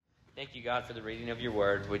Thank you, God, for the reading of your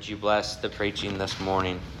word. Would you bless the preaching this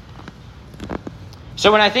morning?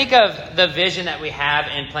 So when I think of the vision that we have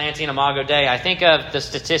in planting Imago Dei, I think of the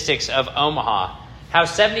statistics of Omaha. How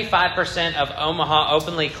 75% of Omaha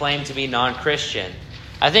openly claim to be non-Christian.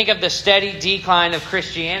 I think of the steady decline of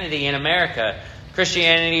Christianity in America.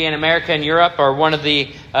 Christianity in America and Europe are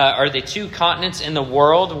the two continents in the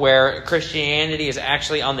world where Christianity is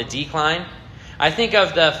actually on the decline. I think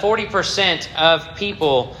of the 40% of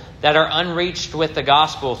people that are unreached with the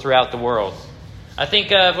gospel throughout the world.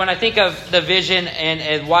 When I think of the vision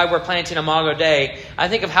and why we're planting Imago Dei, I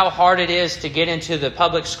think of how hard it is to get into the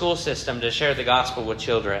public school system to share the gospel with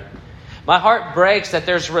children. My heart breaks that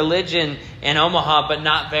there's religion in Omaha, but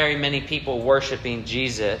not very many people worshiping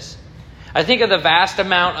Jesus. I think of the vast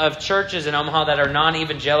amount of churches in Omaha that are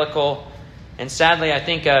non-evangelical. And sadly, I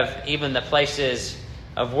think of even the places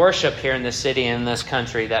of worship here in this city and in this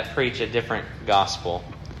country that preach a different gospel.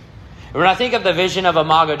 When I think of the vision of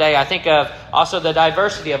Imago Dei, I think of also the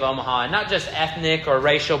diversity of Omaha, and not just ethnic or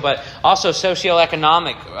racial, but also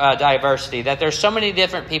socioeconomic diversity, that there's so many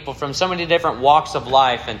different people from so many different walks of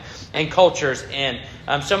life and cultures, and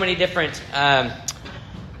so many different,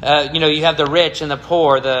 you have the rich and the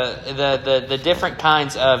poor, the different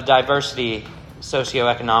kinds of diversity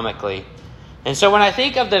socioeconomically. And so when I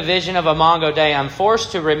think of the vision of Imago Dei, I'm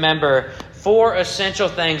forced to remember 4 essential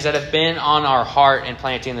things that have been on our heart in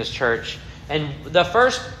planting this church. And the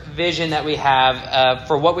first vision that we have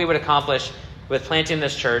for what we would accomplish with planting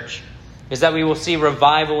this church is that we will see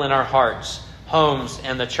revival in our hearts, homes,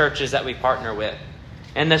 and the churches that we partner with.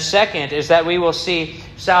 And the second is that we will see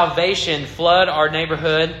salvation flood our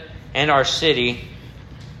neighborhood and our city.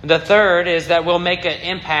 The third is that we'll make an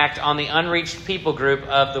impact on the unreached people group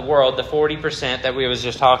of the world, the 40% that we was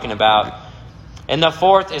just talking about. And the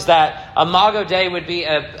fourth is that Imago Dei would be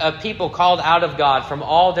a people called out of God from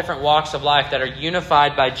all different walks of life that are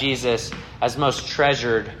unified by Jesus as most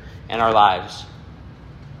treasured in our lives.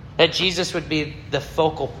 That Jesus would be the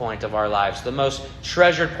focal point of our lives, the most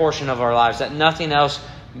treasured portion of our lives, that nothing else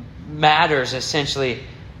matters essentially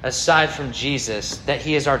aside from Jesus, that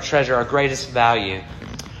He is our treasure, our greatest value.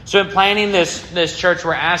 So in planning this church,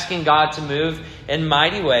 we're asking God to move in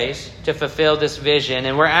mighty ways to fulfill this vision.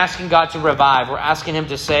 And we're asking God to revive. We're asking Him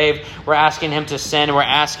to save. We're asking Him to send. We're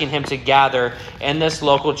asking Him to gather in this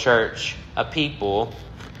local church a people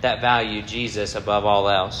that value Jesus above all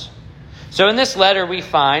else. So in this letter, we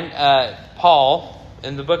find Paul,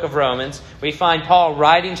 in the book of Romans, we find Paul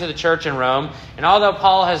writing to the church in Rome. And although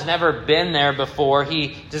Paul has never been there before,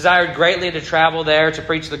 he desired greatly to travel there to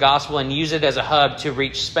preach the gospel and use it as a hub to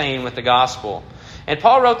reach Spain with the gospel. And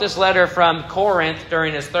Paul wrote this letter from Corinth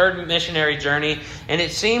during his 3rd missionary journey. And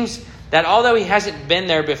it seems that although he hasn't been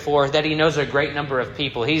there before, that he knows a great number of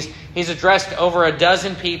people. He's addressed over a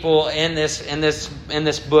dozen people in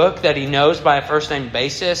this book that he knows by a first name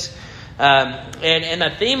basis. And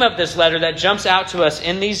the theme of this letter that jumps out to us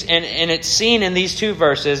and it's seen in these 2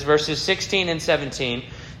 verses 16 and 17,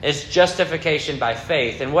 is justification by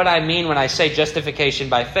faith. And what I mean when I say justification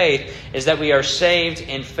by faith is that we are saved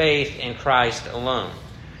in faith in Christ alone.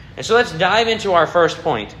 And so let's dive into our first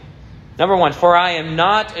point. Number 1, for I am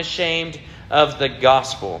not ashamed of the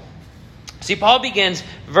gospel. See, Paul begins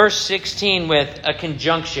verse 16 with a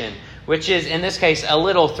conjunction, which is in this case a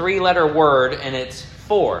little 3-letter word, and it's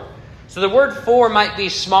for. So the word for might be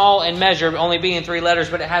small in measure, only being 3 letters,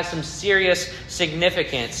 but it has some serious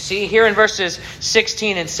significance. See, here in verses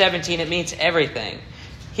 16 and 17, it means everything.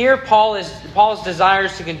 Here, Paul's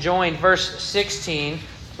desires to conjoin verse 16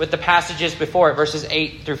 with the passages before it, verses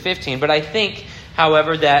 8 through 15. But I think,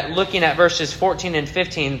 however, that looking at verses 14 and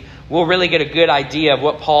 15, we'll really get a good idea of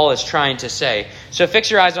what Paul is trying to say. So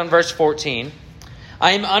fix your eyes on verse 14.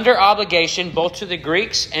 I am under obligation both to the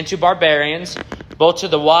Greeks and to barbarians, both to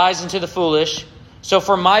the wise and to the foolish. So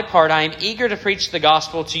for my part, I am eager to preach the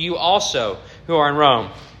gospel to you also who are in Rome.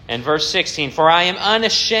 And verse 16, for I am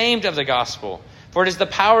unashamed of the gospel, for it is the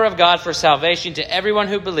power of God for salvation to everyone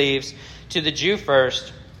who believes, to the Jew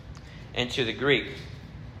first and to the Greek.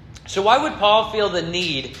 So why would Paul feel the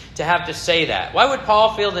need to have to say that? Why would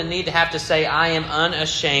Paul feel the need to have to say, I am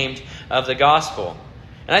unashamed of the gospel?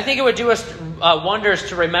 And I think it would do us wonders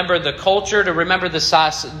to remember the culture, to remember the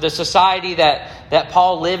society that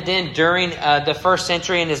Paul lived in during the 1st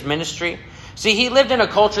century in his ministry. See, he lived in a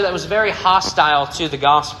culture that was very hostile to the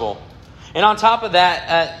gospel. And on top of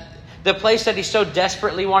that, the place that he so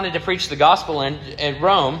desperately wanted to preach the gospel in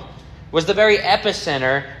Rome was the very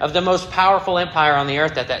epicenter of the most powerful empire on the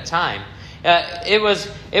earth at that time. It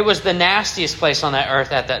was the nastiest place on that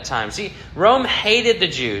earth at that time. See, Rome hated the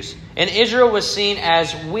Jews. And Israel was seen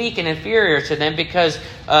as weak and inferior to them because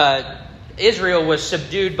Israel was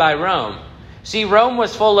subdued by Rome. See, Rome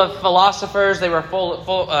was full of philosophers. They were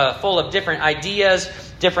full of different ideas,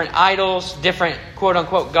 different idols, different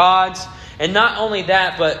quote-unquote gods. And not only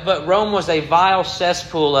that, but Rome was a vile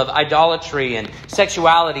cesspool of idolatry and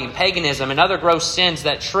sexuality, paganism, and other gross sins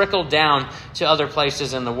that trickled down to other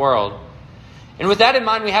places in the world. And with that in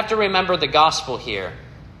mind, we have to remember the gospel here.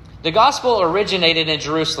 The gospel originated in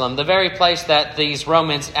Jerusalem, the very place that these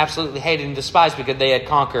Romans absolutely hated and despised because they had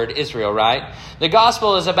conquered Israel, right? The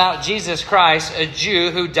gospel is about Jesus Christ, a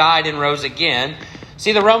Jew who died and rose again.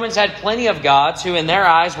 See, the Romans had plenty of gods who in their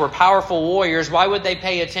eyes were powerful warriors. Why would they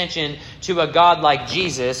pay attention to a God like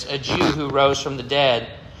Jesus, a Jew who rose from the dead?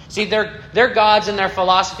 See, their gods and their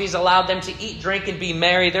philosophies allowed them to eat, drink, and be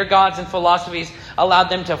merry. Their gods and philosophies allowed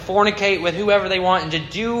them to fornicate with whoever they want and to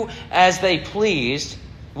do as they pleased.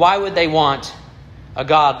 Why would they want a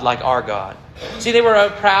God like our God? See, they were a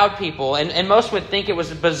proud people, and most would think it was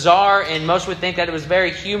bizarre, and most would think that it was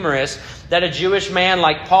very humorous that a Jewish man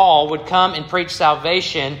like Paul would come and preach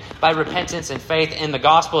salvation by repentance and faith in the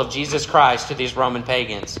gospel of Jesus Christ to these Roman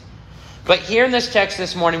pagans. But here in this text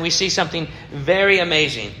this morning, we see something very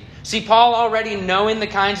amazing. See, Paul already knowing the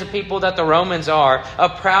kinds of people that the Romans are, a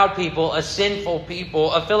proud people, a sinful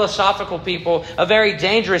people, a philosophical people, a very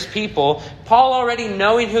dangerous people, Paul already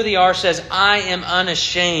knowing who they are says, I am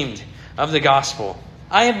unashamed of the gospel.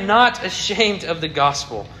 I am not ashamed of the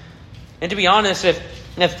gospel. And to be honest,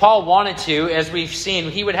 if Paul wanted to, as we've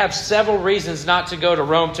seen, he would have several reasons not to go to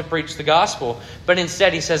Rome to preach the gospel. But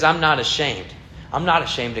instead he says, I'm not ashamed. I'm not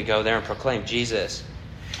ashamed to go there and proclaim Jesus.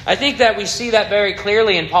 I think that we see that very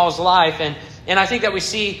clearly in Paul's life, and I think that we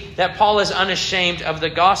see that Paul is unashamed of the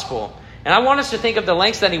gospel. And I want us to think of the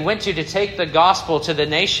lengths that he went to take the gospel to the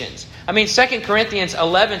nations. I mean, 2 Corinthians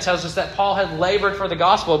 11 tells us that Paul had labored for the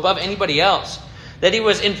gospel above anybody else. That he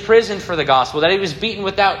was imprisoned for the gospel. That he was beaten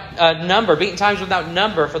times without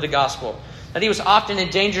number for the gospel. That he was often in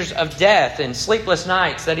dangers of death and sleepless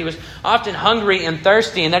nights. That he was often hungry and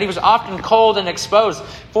thirsty. And that he was often cold and exposed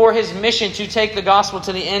for his mission to take the gospel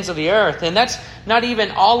to the ends of the earth. And that's not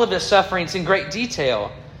even all of his sufferings in great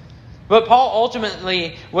detail. But Paul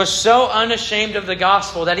ultimately was so unashamed of the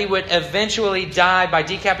gospel that he would eventually die by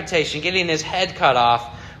decapitation, getting his head cut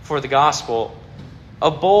off for the gospel.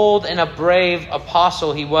 A bold and a brave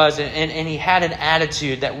apostle he was, and he had an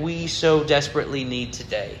attitude that we so desperately need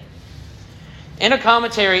today. In a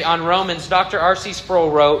commentary on Romans, Dr. R.C. Sproul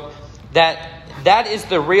wrote that is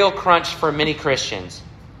the real crunch for many Christians.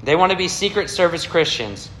 They want to be Secret Service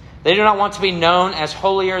Christians. They do not want to be known as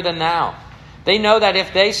holier than thou. They know that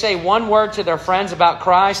if they say one word to their friends about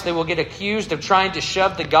Christ, they will get accused of trying to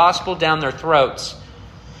shove the gospel down their throats.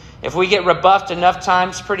 If we get rebuffed enough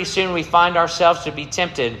times, pretty soon we find ourselves to be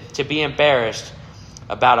tempted to be embarrassed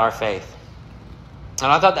about our faith.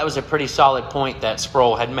 And I thought that was a pretty solid point that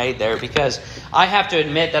Sproul had made there, because I have to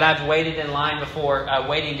admit that I've waited in line before,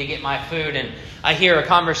 waiting to get my food, and I hear a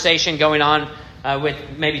conversation going on with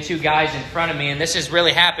maybe two guys in front of me, and this has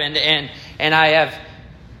really happened, and I have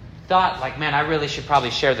thought, like, man, I really should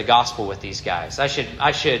probably share the gospel with these guys. I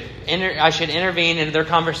should intervene into their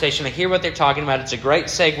conversation. I hear what they're talking about. It's a great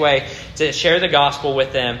segue to share the gospel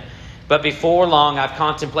with them. But before long, I've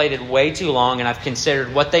contemplated way too long, and I've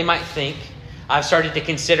considered what they might think. I've started to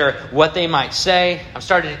consider what they might say. I've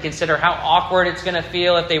started to consider how awkward it's going to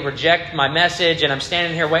feel if they reject my message, and I'm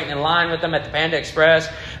standing here waiting in line with them at the Panda Express.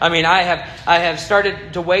 I mean, I have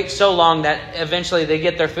started to wait so long that eventually they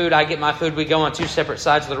get their food, I get my food, we go on two separate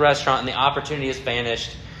sides of the restaurant, and the opportunity has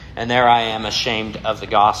vanished, and there I am, ashamed of the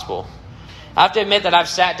gospel. I have to admit that I've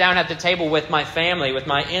sat down at the table with my family, with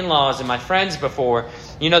my in-laws and my friends before.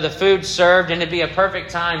 You know, the food served, and it'd be a perfect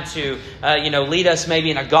time to, lead us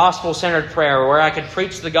maybe in a gospel-centered prayer where I could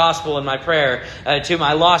preach the gospel in my prayer to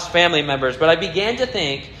my lost family members. But I began to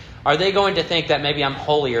think, are they going to think that maybe I'm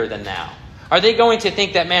holier than thou? Are they going to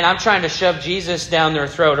think that, man, I'm trying to shove Jesus down their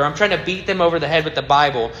throat, or I'm trying to beat them over the head with the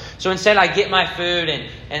Bible? So instead I get my food, and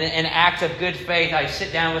an act of good faith, I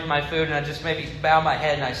sit down with my food, and I just maybe bow my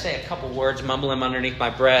head, and I say a couple words, mumble them underneath my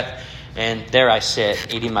breath, and there I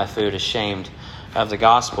sit, eating my food, ashamed of the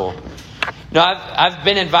gospel. Now, I've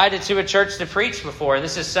been invited to a church to preach before, and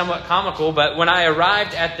this is somewhat comical, but when I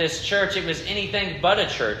arrived at this church, it was anything but a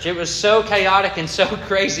church. It was so chaotic and so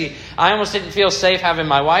crazy. I almost didn't feel safe having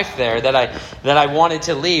my wife there that I wanted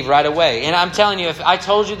to leave right away. And I'm telling you, if I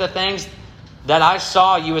told you the things that I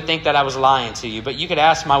saw, you would think that I was lying to you. But you could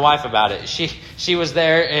ask my wife about it. She was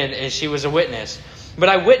there, and she was a witness. But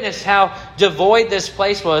I witnessed how devoid this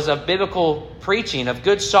place was of biblical preaching, of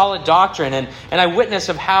good solid doctrine, and I witnessed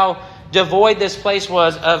of how devoid this place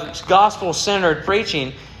was of gospel-centered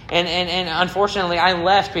preaching. And unfortunately, I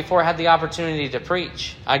left before I had the opportunity to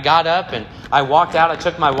preach. I got up and I walked out. I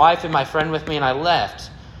took my wife and my friend with me and I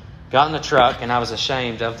left. Got in the truck and I was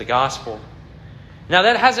ashamed of the gospel. Now,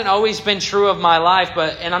 that hasn't always been true of my life,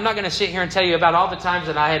 and I'm not going to sit here and tell you about all the times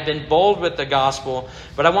that I have been bold with the gospel,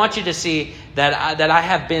 but I want you to see that I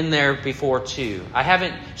have been there before too. I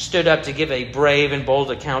haven't stood up to give a brave and bold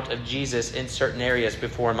account of Jesus in certain areas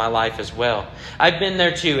before in my life as well. I've been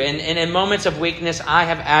there too, and in moments of weakness, I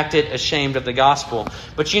have acted ashamed of the gospel.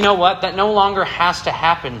 But you know what? That no longer has to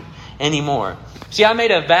happen anymore. See, I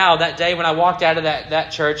made a vow that day when I walked out of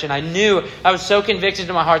that church, and I knew, I was so convicted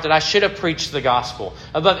in my heart that I should have preached the gospel.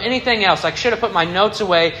 Above anything else, I should have put my notes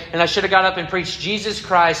away, and I should have got up and preached Jesus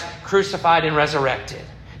Christ crucified and resurrected.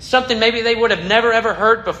 Something maybe they would have never ever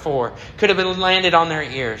heard before could have been landed on their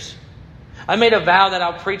ears. I made a vow that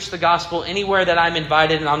I'll preach the gospel anywhere that I'm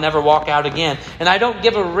invited, and I'll never walk out again. And I don't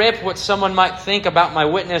give a rip what someone might think about my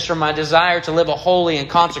witness or my desire to live a holy and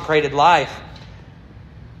consecrated life.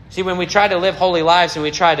 See, when we try to live holy lives and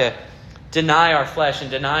we try to deny our flesh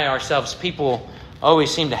and deny ourselves, people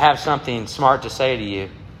always seem to have something smart to say to you.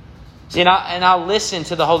 See, and I'll listen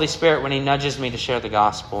to the Holy Spirit when He nudges me to share the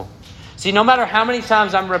gospel. See, no matter how many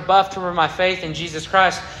times I'm rebuffed over my faith in Jesus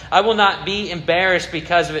Christ, I will not be embarrassed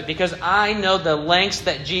because of it, because I know the lengths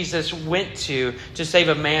that Jesus went to save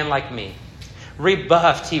a man like me.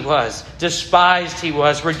 Rebuffed He was, despised He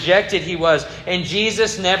was, rejected He was, and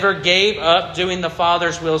Jesus never gave up doing the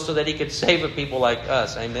Father's will so that He could save a people like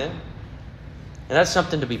us. Amen? And that's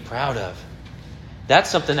something to be proud of. That's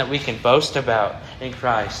something that we can boast about in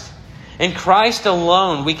Christ. In Christ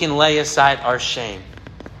alone, we can lay aside our shame.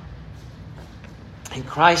 In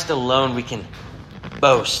Christ alone, we can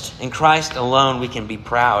boast. In Christ alone, we can be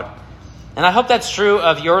proud. And I hope that's true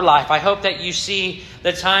of your life. I hope that you see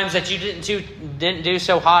the times that you didn't do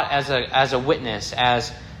so hot as a witness,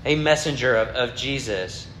 as a messenger of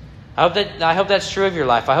Jesus. I hope that's true of your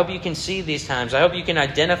life. I hope you can see these times. I hope you can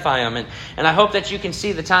identify them. And I hope that you can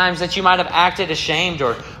see the times that you might have acted ashamed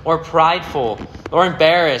or prideful or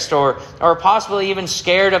embarrassed or possibly even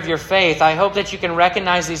scared of your faith. I hope that you can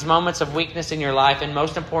recognize these moments of weakness in your life. And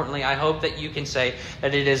most importantly, I hope that you can say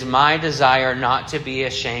that it is my desire not to be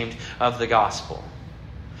ashamed of the gospel.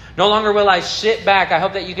 No longer will I sit back. I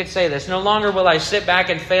hope that you could say this. No longer will I sit back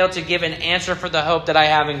and fail to give an answer for the hope that I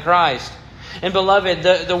have in Christ. And beloved,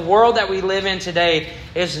 the world that we live in today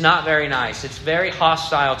is not very nice. It's very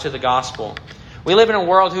hostile to the gospel. We live in a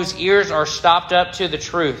world whose ears are stopped up to the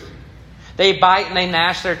truth. They bite and they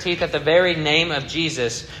gnash their teeth at the very name of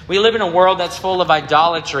Jesus. We live in a world that's full of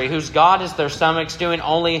idolatry, whose God is their stomachs, doing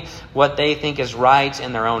only what they think is right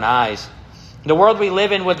in their own eyes. The world we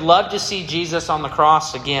live in would love to see Jesus on the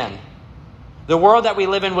cross again. The world that we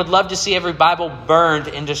live in would love to see every Bible burned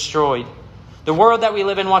and destroyed. The world that we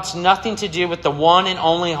live in wants nothing to do with the one and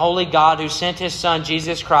only holy God who sent His Son,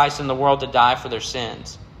 Jesus Christ, in the world to die for their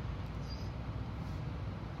sins.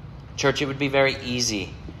 Church, it would be very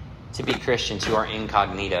easy to be Christians who are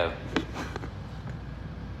incognito.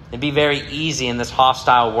 It'd be very easy in this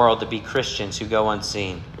hostile world to be Christians who go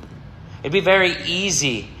unseen. It'd be very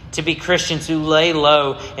easy to be Christians who lay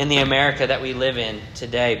low in the America that we live in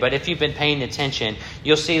today. But if you've been paying attention,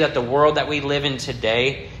 you'll see that the world that we live in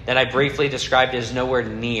today, that I briefly described, is nowhere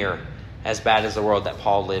near as bad as the world that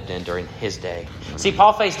Paul lived in during his day. See,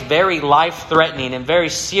 Paul faced very life-threatening and very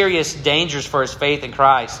serious dangers for his faith in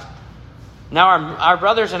Christ. Now, our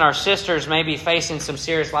brothers and our sisters may be facing some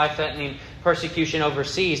serious life-threatening persecution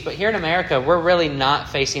overseas, but here in America, we're really not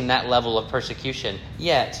facing that level of persecution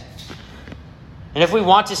yet. And if we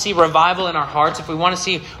want to see revival in our hearts, if we want to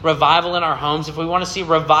see revival in our homes, if we want to see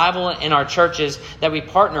revival in our churches that we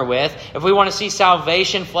partner with, if we want to see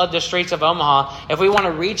salvation flood the streets of Omaha, if we want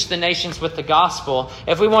to reach the nations with the gospel,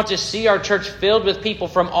 if we want to see our church filled with people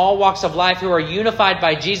from all walks of life who are unified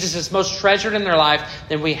by Jesus as most treasured in their life,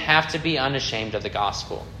 then we have to be unashamed of the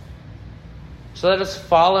gospel. So let us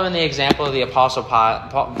follow in the example of the Apostle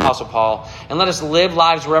Paul, and let us live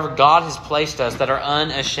lives wherever God has placed us that are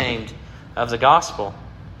unashamed of the gospel.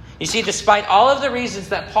 You see, despite all of the reasons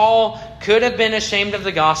that Paul could have been ashamed of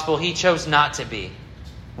the gospel, he chose not to be.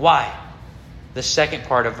 Why? The second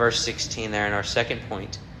part of verse 16 there in our second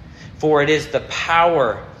point. For it is the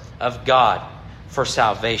power of God for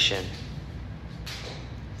salvation.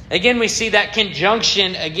 Again, we see that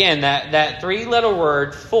conjunction again, that three-letter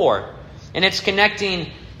word for. And it's connecting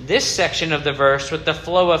this section of the verse with the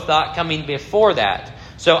flow of thought coming before that.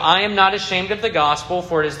 So I am not ashamed of the gospel,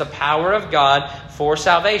 for it is the power of God for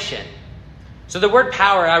salvation. So the word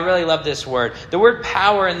power, I really love this word. The word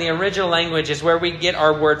power in the original language is where we get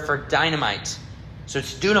our word for dynamite. So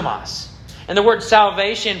it's dunamos. And the word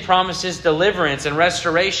salvation promises deliverance and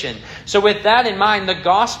restoration. So with that in mind, the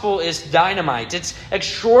gospel is dynamite. It's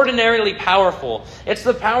extraordinarily powerful. It's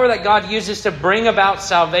the power that God uses to bring about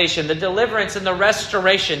salvation, the deliverance and the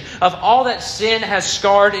restoration of all that sin has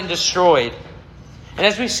scarred and destroyed. And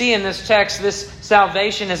as we see in this text, this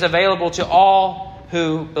salvation is available to all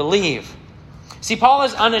who believe. See, Paul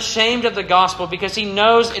is unashamed of the gospel because he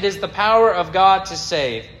knows it is the power of God to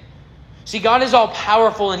save. See, God is all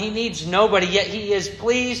powerful and He needs nobody, yet He is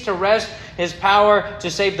pleased to rest His power to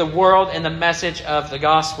save the world in the message of the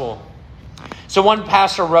gospel. So one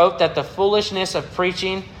pastor wrote that the foolishness of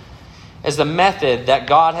preaching is the method that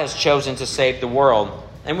God has chosen to save the world.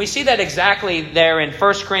 And we see that exactly there in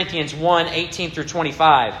 1 Corinthians 1, 18 through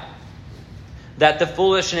 25. That the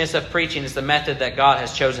foolishness of preaching is the method that God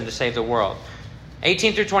has chosen to save the world.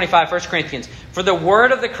 18 through 25, 1 Corinthians. For the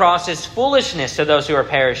word of the cross is foolishness to those who are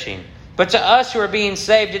perishing. But to us who are being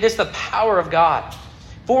saved, it is the power of God.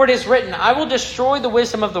 For it is written, I will destroy the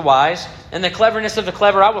wisdom of the wise, and the cleverness of the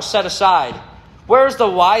clever I will set aside. Where is the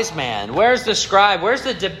wise man? Where is the scribe? Where is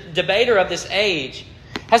the debater of this age?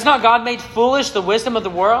 Has not God made foolish the wisdom of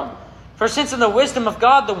the world? For since in the wisdom of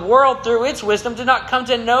God, the world through its wisdom did not come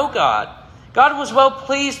to know God. God was well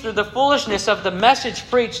pleased through the foolishness of the message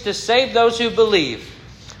preached to save those who believe.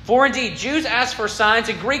 For indeed, Jews ask for signs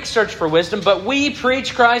and Greeks search for wisdom, but we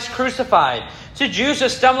preach Christ crucified. To Jews a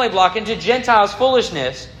stumbling block, and to Gentiles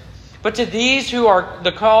foolishness. But to these who are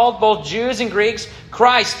the called, both Jews and Greeks,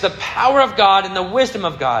 Christ, the power of God and the wisdom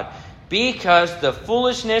of God. Because the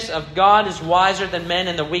foolishness of God is wiser than men,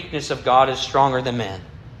 and the weakness of God is stronger than men.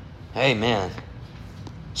 Amen.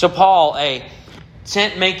 So Paul, a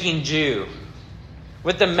tent-making Jew,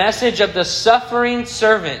 with the message of the suffering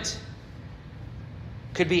servant,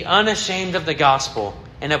 could be unashamed of the gospel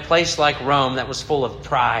in a place like Rome that was full of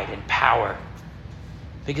pride and power.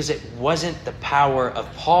 Because it wasn't the power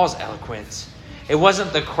of Paul's eloquence. It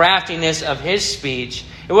wasn't the craftiness of his speech.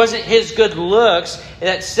 It wasn't his good looks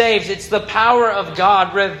that saves. It's the power of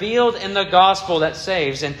God revealed in the gospel that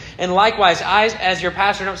saves. And likewise, I, as your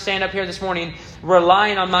pastor, don't stand up here this morning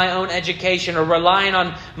relying on my own education or relying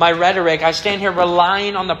on my rhetoric. I stand here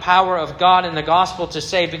relying on the power of God and the gospel to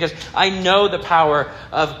save, because I know the power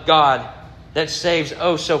of God that saves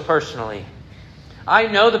oh so personally. I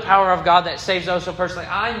know the power of God that saves oh so personally.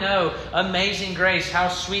 I know amazing grace, how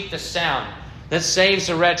sweet the sound that saves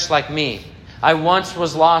a wretch like me. I once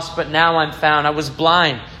was lost, but now I'm found. I was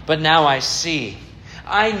blind, but now I see.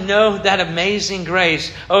 I know that amazing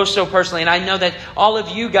grace oh so personally, and I know that all of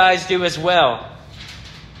you guys do as well.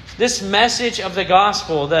 This message of the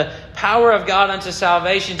gospel, the power of God unto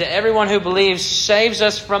salvation to everyone who believes, saves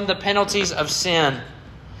us from the penalties of sin.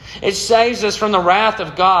 It saves us from the wrath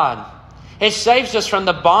of God. It saves us from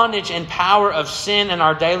the bondage and power of sin in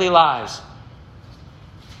our daily lives.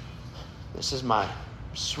 This is my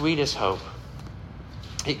sweetest hope.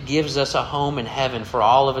 It gives us a home in heaven for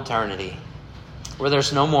all of eternity, where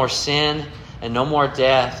there's no more sin and no more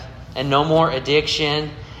death and no more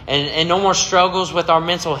addiction and no more struggles with our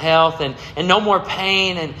mental health and no more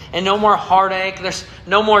pain and no more heartache. There's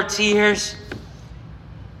no more tears.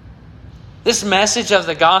 This message of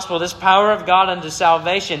the gospel, this power of God unto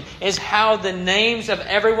salvation, is how the names of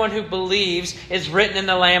everyone who believes is written in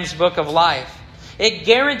the Lamb's book of life. It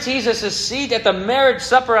guarantees us a seat at the marriage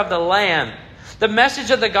supper of the Lamb. The message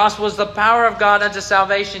of the gospel is the power of God unto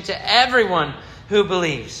salvation to everyone who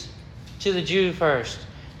believes. To the Jew first,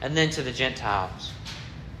 and then to the Gentiles.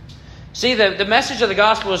 See, the message of the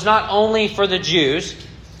gospel is not only for the Jews.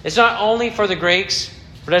 It's not only for the Greeks.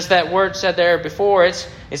 But as that word said there before,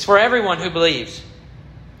 it's for everyone who believes.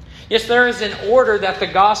 Yes, there is an order that the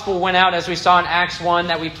gospel went out, as we saw in Acts 1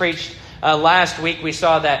 that we preached last week. We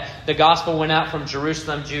saw that the gospel went out from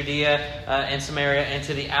Jerusalem, Judea, and Samaria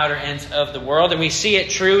into the outer ends of the world. And we see it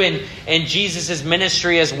true in Jesus'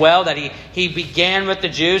 ministry as well, that he began with the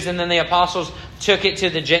Jews and then the apostles took it to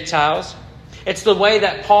the Gentiles. It's the way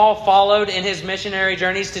that Paul followed in his missionary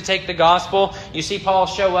journeys to take the gospel. You see Paul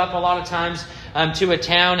show up a lot of times to a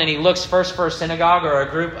town, and he looks first for a synagogue or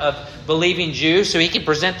a group of believing Jews so he could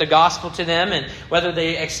present the gospel to them, and whether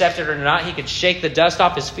they accept it or not, he could shake the dust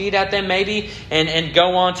off his feet at them maybe and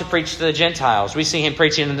go on to preach to the Gentiles. We see him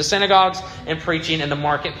preaching in the synagogues and preaching in the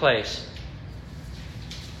marketplace.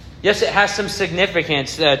 Yes, it has some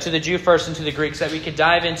significance to the Jew first and to the Greeks that we could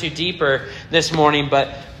dive into deeper this morning,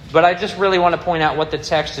 but I just really want to point out what the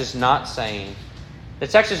text is not saying. The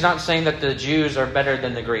text is not saying that the Jews are better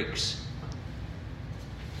than the Greeks.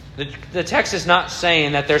 The text is not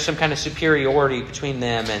saying that there's some kind of superiority between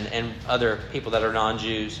them and other people that are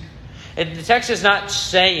non-Jews. The text is not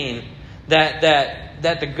saying that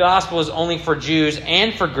the gospel is only for Jews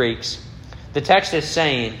and for Greeks. The text is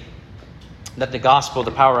saying that the gospel,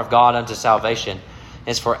 the power of God unto salvation,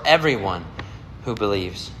 is for everyone who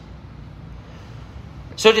believes.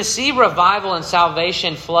 So to see revival and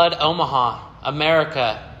salvation flood Omaha,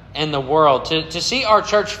 America, and the world, to see our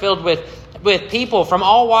church filled with people from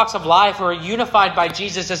all walks of life who are unified by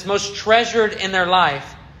Jesus as most treasured in their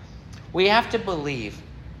life, we have to believe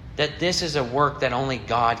that this is a work that only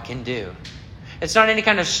God can do. It's not any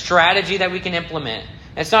kind of strategy that we can implement.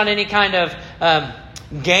 It's not any kind of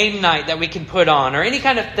game night that we can put on or any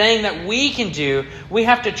kind of thing that we can do. We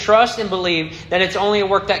have to trust and believe that it's only a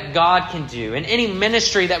work that God can do. In any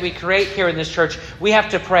ministry that we create here in this church, we have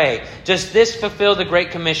to pray, does this fulfill the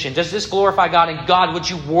Great Commission? Does this glorify God? And God, would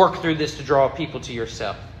you work through this to draw people to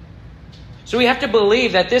yourself? So we have to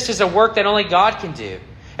believe that this is a work that only God can do.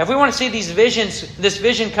 If we want to see this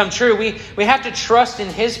vision come true, we have to trust in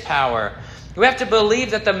His power. We have to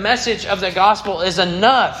believe that the message of the gospel is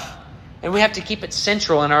enough. And we have to keep it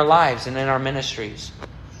central in our lives and in our ministries.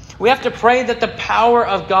 We have to pray that the power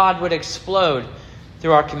of God would explode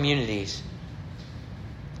through our communities.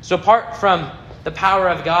 So apart from the power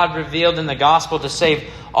of God revealed in the gospel to save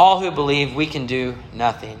all who believe, we can do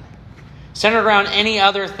nothing. Centered around any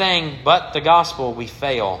other thing but the gospel, we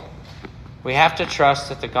fail. We have to trust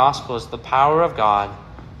that the gospel is the power of God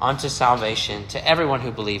unto salvation to everyone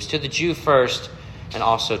who believes, to the Jew first and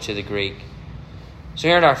also to the Greek. So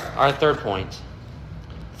here at our third point.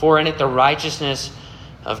 For in it the righteousness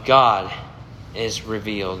of God is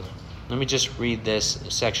revealed. Let me just read this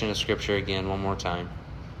section of Scripture again one more time.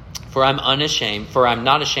 For I'm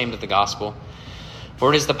not ashamed of the gospel.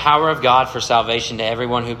 For it is the power of God for salvation to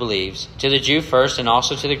everyone who believes, to the Jew first and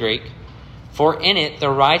also to the Greek. For in it the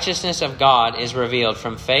righteousness of God is revealed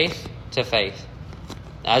from faith to faith.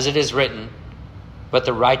 As it is written, but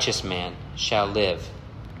the righteous man shall live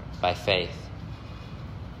by faith.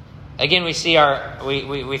 Again, we see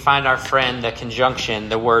we find our friend, the conjunction,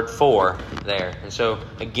 the word for there. And so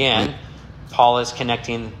again, Paul is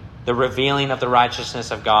connecting the revealing of the righteousness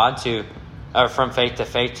of God from faith to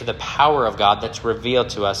faith to the power of God that's revealed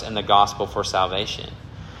to us in the gospel for salvation.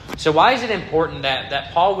 So why is it important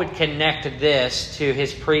that Paul would connect this to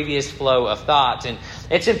his previous flow of thoughts? And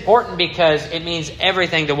it's important because it means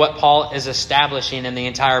everything to what Paul is establishing in the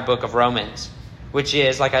entire book of Romans, which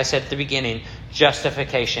is, like I said at the beginning,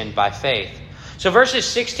 justification by faith. So verses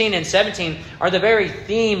 16 and 17 are the very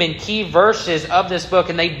theme and key verses of this book,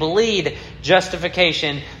 and they bleed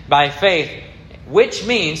justification by faith, which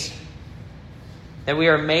means that we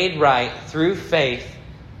are made right through faith,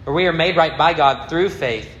 or we are made right by God through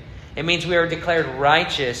faith. It means we are declared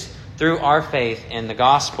righteous through our faith in the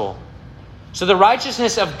gospel. So the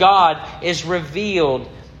righteousness of God is revealed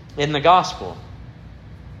in the gospel,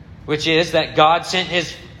 which is that God sent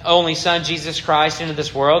His only Son, Jesus Christ, into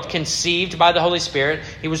this world, conceived by the Holy Spirit.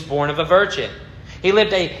 He was born of a virgin. He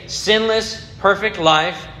lived a sinless, perfect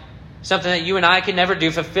life, something that you and I could never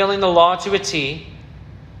do, fulfilling the law to a T.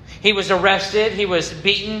 He was arrested. He was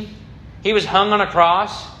beaten. He was hung on a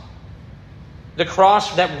cross. The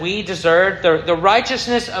cross that we deserved. The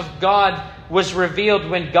righteousness of God was revealed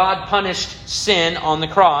when God punished sin on the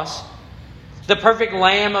cross. The perfect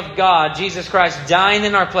Lamb of God, Jesus Christ, dying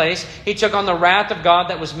in our place. He took on the wrath of God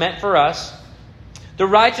that was meant for us. The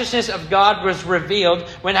righteousness of God was revealed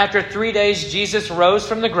when after 3 days Jesus rose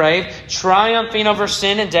from the grave, triumphing over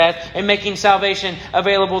sin and death and making salvation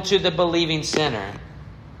available to the believing sinner.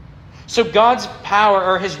 So God's power,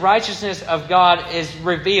 or His righteousness of God, is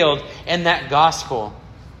revealed in that gospel.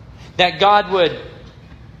 That God would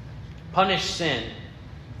punish sin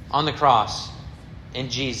on the cross in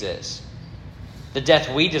Jesus. The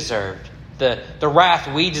death we deserved. The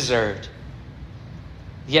wrath we deserved.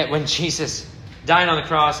 Yet when Jesus died on the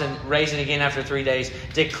cross and raising again after 3 days,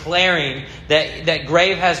 declaring that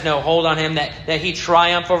grave has no hold on Him, that He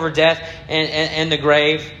triumphed over death and the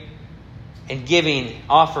grave, and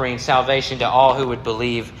offering salvation to all who would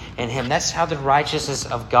believe in Him. That's how the righteousness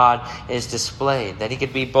of God is displayed, that He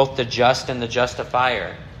could be both the just and the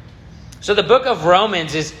justifier. So the book of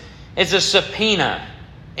Romans is a subpoena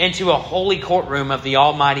into a holy courtroom of the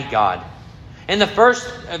Almighty God. In the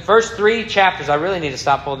first 3 chapters, I really need to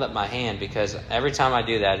stop holding up my hand, because every time I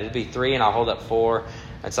do that, it'd be 3 and I'll hold up 4.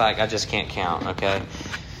 It's like I just can't count, okay?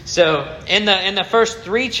 So in the first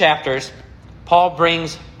 3 chapters, Paul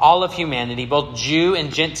brings all of humanity, both Jew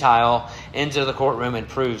and Gentile, into the courtroom and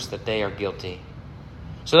proves that they are guilty.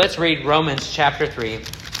 So let's read Romans chapter 3,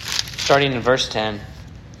 starting in verse 10.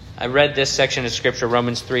 I read this section of Scripture,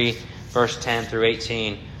 Romans 3, verse 10 through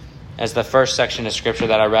 18, as the first section of Scripture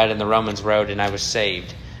that I read in the Romans Road, and I was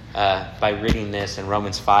saved by reading this in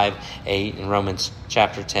Romans 5, 8, and Romans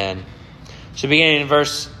chapter 10. So beginning in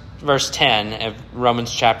verse 10 of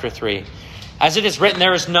Romans chapter 3. As it is written,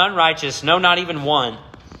 there is none righteous, no, not even one.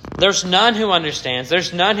 There's none who understands.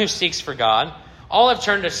 There's none who seeks for God. All have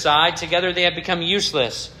turned aside. Together they have become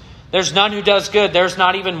useless. There's none who does good. There's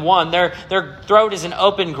not even one. Their throat is an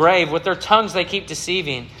open grave. With their tongues they keep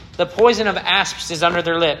deceiving. The poison of asps is under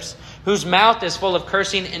their lips, whose mouth is full of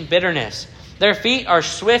cursing and bitterness. Their feet are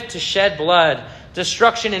swift to shed blood.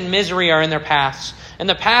 Destruction and misery are in their paths. In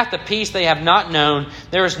the path of peace they have not known.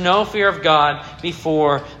 There is no fear of God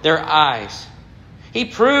before their eyes. He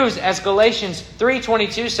proves, as Galatians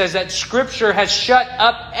 3:22 says, that Scripture has shut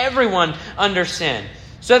up everyone under sin,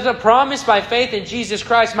 so that the promise by faith in Jesus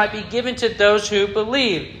Christ might be given to those who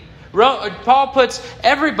believe. Paul puts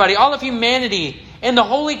everybody, all of humanity, in the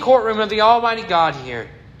holy courtroom of the Almighty God here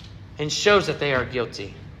and shows that they are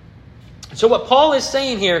guilty. So what Paul is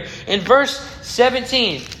saying here in verse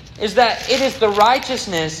 17 is that it is the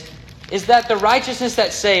righteousness that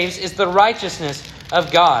saves is the righteousness of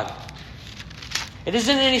God. It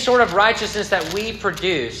isn't any sort of righteousness that we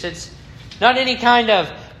produce. It's not any kind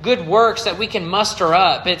of good works that we can muster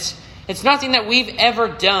up. It's nothing that we've ever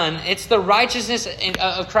done. It's the righteousness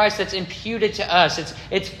of Christ that's imputed to us.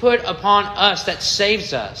 It's put upon us that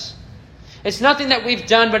saves us. It's nothing that we've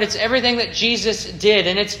done, but it's everything that Jesus did.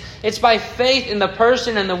 And it's by faith in the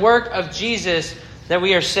person and the work of Jesus that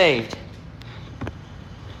we are saved.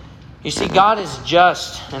 You see, God is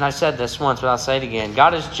just, and I said this once, but I'll say it again.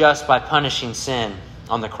 God is just by punishing sin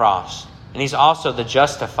on the cross. And He's also the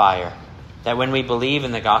justifier, that when we believe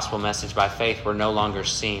in the gospel message by faith, we're no longer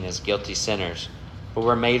seen as guilty sinners, but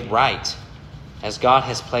we're made right, as God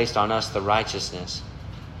has placed on us the righteousness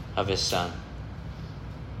of His Son.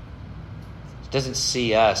 He doesn't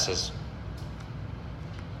see us as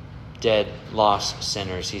dead, lost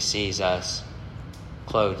sinners. He sees us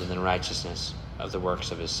clothed in the righteousness of the works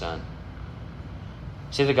of His Son.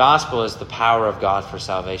 See, the gospel is the power of God for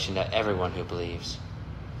salvation to everyone who believes.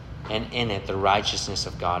 And in it, the righteousness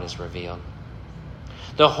of God is revealed.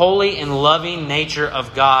 The holy and loving nature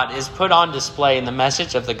of God is put on display in the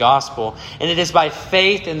message of the gospel. And it is by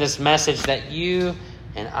faith in this message that you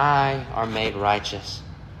and I are made righteous.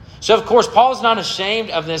 So, of course, Paul is not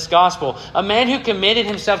ashamed of this gospel. A man who committed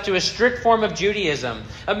himself to a strict form of Judaism.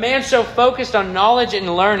 A man so focused on knowledge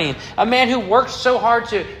and learning. A man who worked so hard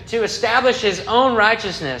to establish his own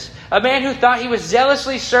righteousness. A man who thought he was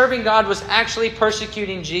zealously serving God was actually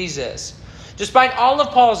persecuting Jesus. Despite all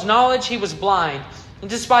of Paul's knowledge, he was blind.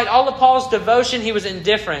 And despite all of Paul's devotion, he was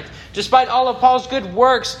indifferent. Despite all of Paul's good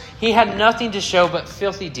works, he had nothing to show but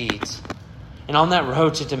filthy deeds. And on that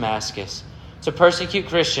road to Damascus, to persecute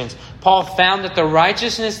Christians, Paul found that the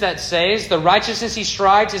righteousness that saves, the righteousness he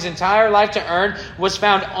strived his entire life to earn, was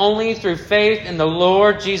found only through faith in the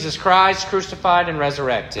Lord Jesus Christ, crucified and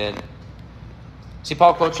resurrected. See,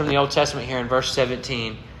 Paul quotes from the Old Testament here in verse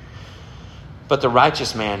 17. But the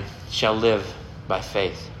righteous man shall live by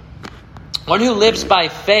faith. One who lives by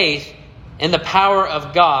faith in the power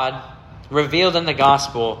of God revealed in the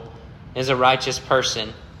gospel is a righteous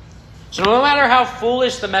person. So no matter how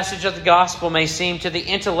foolish the message of the gospel may seem to the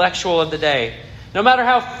intellectual of the day, no matter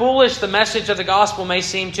how foolish the message of the gospel may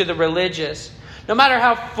seem to the religious, no matter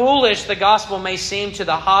how foolish the gospel may seem to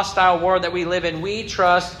the hostile world that we live in, we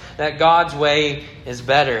trust that God's way is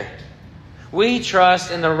better. We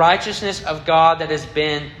trust in the righteousness of God that has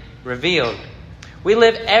been revealed. We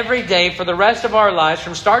live every day for the rest of our lives,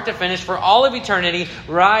 from start to finish, for all of eternity,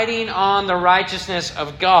 riding on the righteousness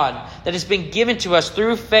of God that has been given to us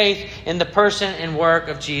through faith in the person and work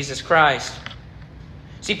of Jesus Christ.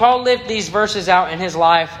 See, Paul lived these verses out in his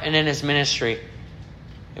life and in his ministry.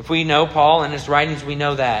 If we know Paul and his writings, we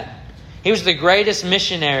know that. He was the greatest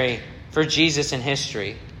missionary for Jesus in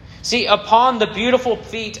history. See, upon the beautiful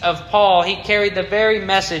feet of Paul, he carried the very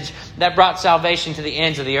message that brought salvation to the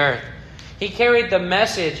ends of the earth. He carried the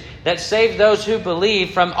message that saved those who believe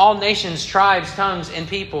from all nations, tribes, tongues, and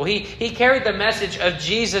people. He carried the message of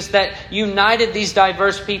Jesus that united these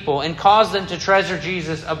diverse people and caused them to treasure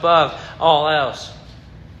Jesus above all else.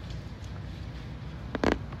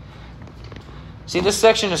 See, this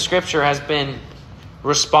section of Scripture has been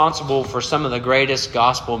responsible for some of the greatest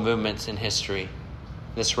gospel movements in history.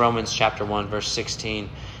 This Romans chapter 1, verse 16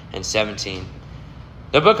 and 17.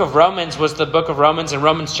 The book of Romans was the book of Romans in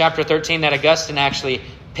Romans chapter 13 that Augustine actually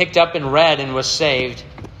picked up and read and was saved.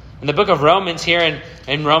 And the book of Romans here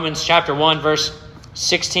in Romans chapter 1, verse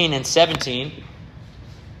 16 and 17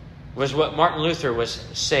 was what Martin Luther was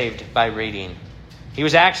saved by reading. He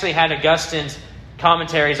was actually had Augustine's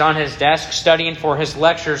commentaries on his desk, studying for his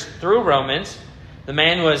lectures through Romans. The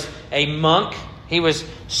man was a monk. He was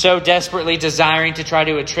so desperately desiring to try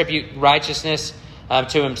to attribute righteousness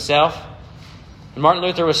to himself. And Martin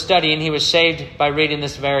Luther was studying. He was saved by reading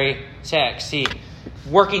this very text. He,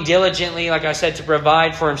 working diligently, like I said, to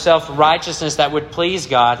provide for himself righteousness that would please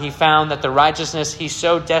God, he found that the righteousness he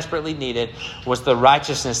so desperately needed was the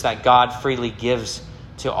righteousness that God freely gives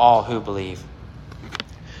to all who believe.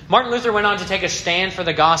 Martin Luther went on to take a stand for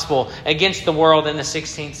the gospel against the world in the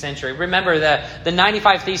 16th century. Remember the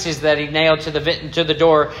 95 Theses that he nailed to the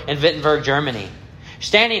door in Wittenberg, Germany.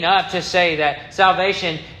 Standing up to say that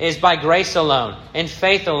salvation is by grace alone, in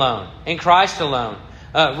faith alone, in Christ alone,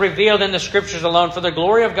 revealed in the Scriptures alone, for the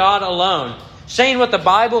glory of God alone. Saying what the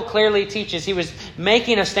Bible clearly teaches. He was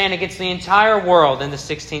making a stand against the entire world in the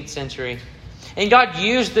 16th century. And God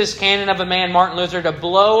used this canon of a man, Martin Luther, to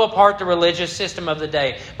blow apart the religious system of the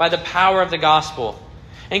day by the power of the gospel.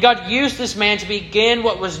 And God used this man to begin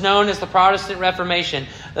what was known as the Protestant Reformation.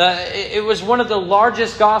 It was one of the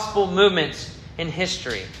largest gospel movements in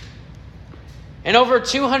history. And over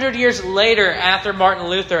 200 years later, after Martin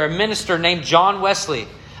Luther, a minister named John Wesley,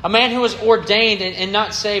 a man who was ordained and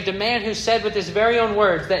not saved, a man who said with his very own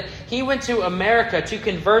words that he went to America to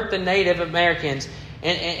convert the Native Americans,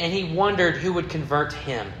 and he wondered who would convert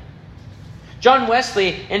him. John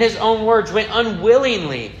Wesley, in his own words, went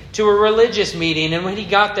unwillingly to a religious meeting, and when he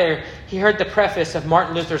got there, he heard the preface of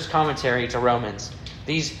Martin Luther's commentary to Romans.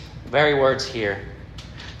 These very words here.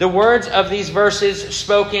 The words of these verses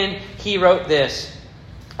spoken, he wrote this: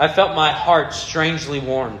 I felt my heart strangely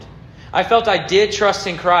warmed. I felt I did trust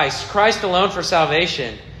in Christ, Christ alone for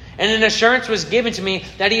salvation. And an assurance was given to me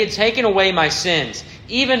that He had taken away my sins,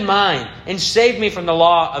 even mine, and saved me from the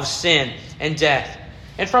law of sin and death.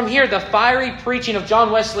 And from here, the fiery preaching of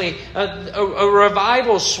John Wesley, a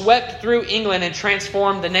revival swept through England and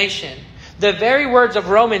transformed the nation. The very words of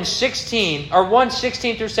Romans 16, or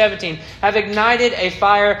 1:16 through 17, have ignited a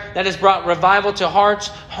fire that has brought revival to hearts,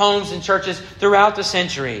 homes, and churches throughout the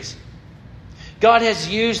centuries. God has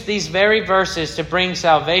used these very verses to bring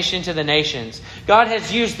salvation to the nations. God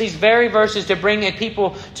has used these very verses to bring a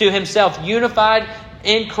people to Himself, unified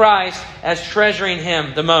in Christ as treasuring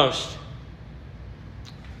Him the most.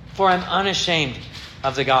 For I'm unashamed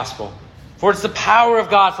of the gospel. For it's the power of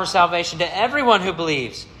God for salvation to everyone who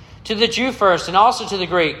believes, to the Jew first and also to the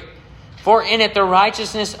Greek. For in it the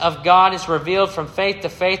righteousness of God is revealed from faith to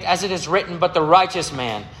faith, as it is written, but the righteous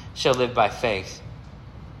man shall live by faith.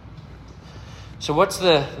 So what's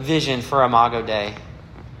the vision for Imago Dei?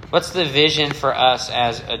 What's the vision for us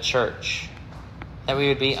as a church? That we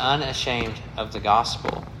would be unashamed of the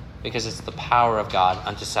gospel, because it's the power of God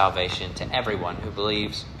unto salvation to everyone who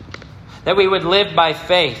believes. That we would live by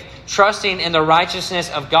faith, trusting in the righteousness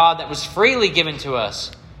of God that was freely given to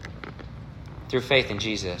us through faith in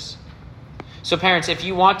Jesus. So parents, if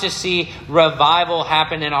you want to see revival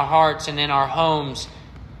happen in our hearts and in our homes,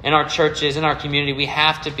 in our churches, in our community, we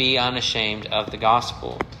have to be unashamed of the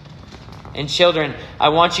gospel. And children, I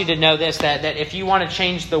want you to know this, that if you want to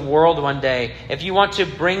change the world one day, if you want to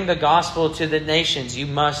bring the gospel to the nations, you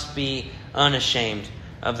must be unashamed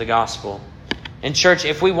of the gospel. And church,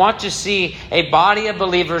 if we want to see a body of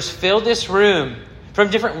believers fill this room from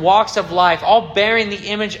different walks of life, all bearing the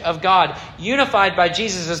image of God, unified by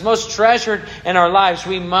Jesus as most treasured in our lives,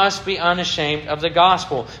 we must be unashamed of the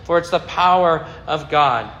gospel, for it's the power of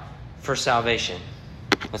God for salvation.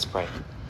 Let's pray.